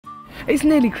It's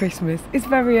nearly Christmas, it's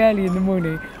very early in the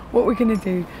morning. What we're going to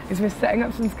do is we're setting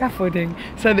up some scaffolding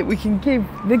so that we can give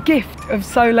the gift of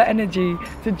solar energy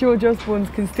to George Osborne's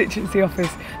constituency office.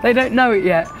 They don't know it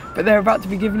yet, but they're about to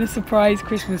be given a surprise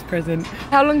Christmas present.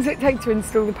 How long does it take to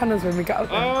install the panels when we get up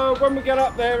there? When we get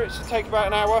up there, it should take about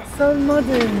an hour. So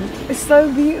modern, it's so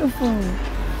beautiful.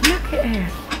 Look at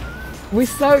it. We're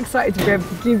so excited to be able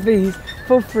to give these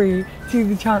for free to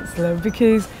the Chancellor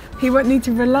because he won't need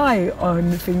to rely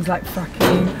on things like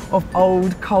fracking of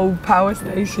old coal power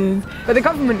stations. But the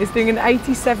government is doing an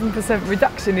 87%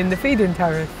 reduction in the feed-in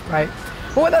tariff, right?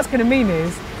 But what that's going to mean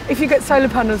is, if you get solar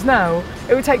panels now,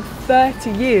 it will take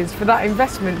 30 years for that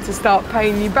investment to start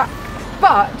paying you back.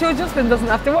 But George Osborne doesn't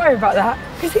have to worry about that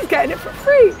because he's getting it for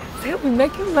free. So he'll be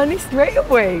making money straight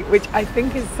away, which I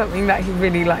think is something that he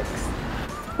really likes.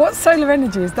 What solar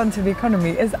energy has done to the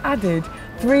economy is added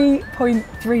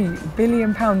 £3.3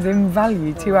 billion in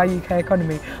value to our UK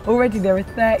economy. Already there are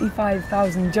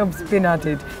 35,000 jobs been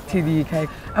added to the UK.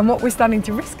 And what we're standing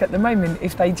to risk at the moment,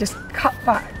 if they just cut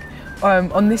back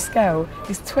on this scale,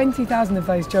 is 20,000 of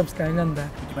those jobs going under.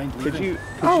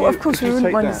 Of course, we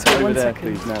wouldn't mind to sort 1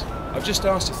 second. I've just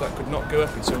asked if that could not go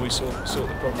up until we sort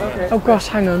the problem out. Oh gosh,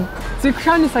 hang on. So we're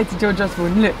trying to say to George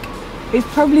Osborne, look, it's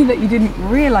probably that you didn't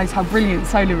realise how brilliant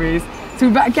solar is, so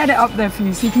we better get it up there for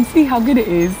you so you can see how good it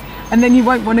is, and then you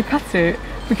won't want to cut it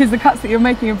because the cuts that you're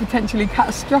making are potentially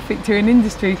catastrophic to an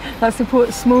industry that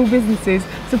supports small businesses,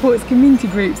 supports community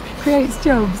groups, creates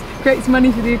jobs, creates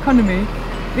money for the economy.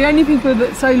 The only people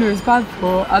that solar is bad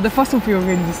for are the fossil fuel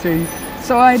industry,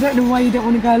 so I don't know why you don't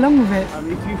want to go along with it.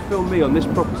 If you film me on this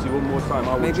property one more time,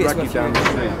 I will drag you down the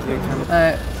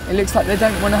street. It looks like they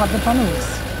don't want to have the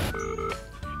panels.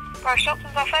 Boris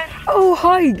Johnson's office. Oh,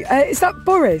 hi. Is that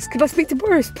Boris? Could I speak to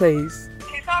Boris, please?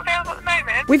 He's not available at the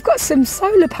moment. We've got some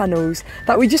solar panels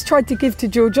that we just tried to give to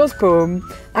George Osborne,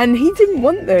 and he didn't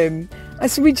want them.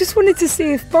 So we just wanted to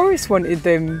see if Boris wanted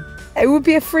them. It would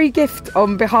be a free gift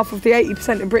on behalf of the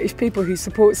 80% of British people who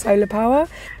support solar power.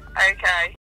 Okay.